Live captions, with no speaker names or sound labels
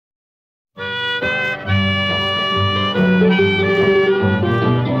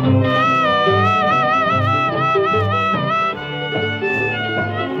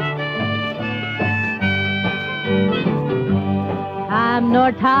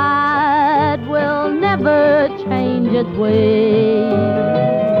nor tide will never change its way.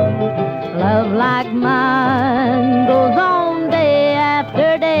 Love like mine goes on day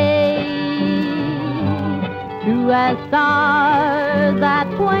after day, true as stars that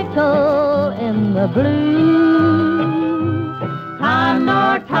twinkle in the blue. Time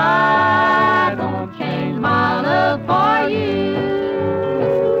nor tide won't change my love for you.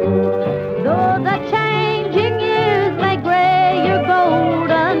 Though the changing years may gray your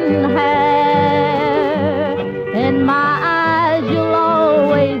golden hair, in my eyes you'll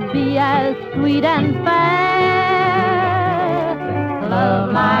always be as sweet and fair.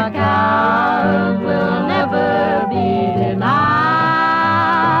 Love like ours will never be denied.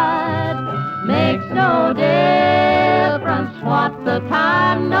 Makes no difference what the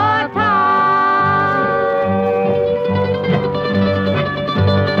time nor tide.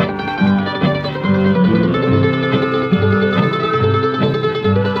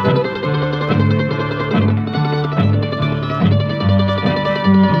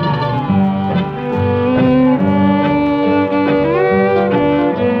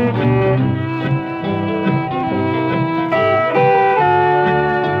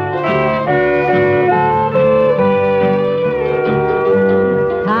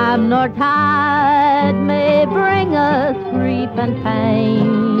 Nor tide may bring us grief and pain,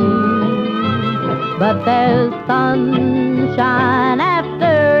 but there's sunshine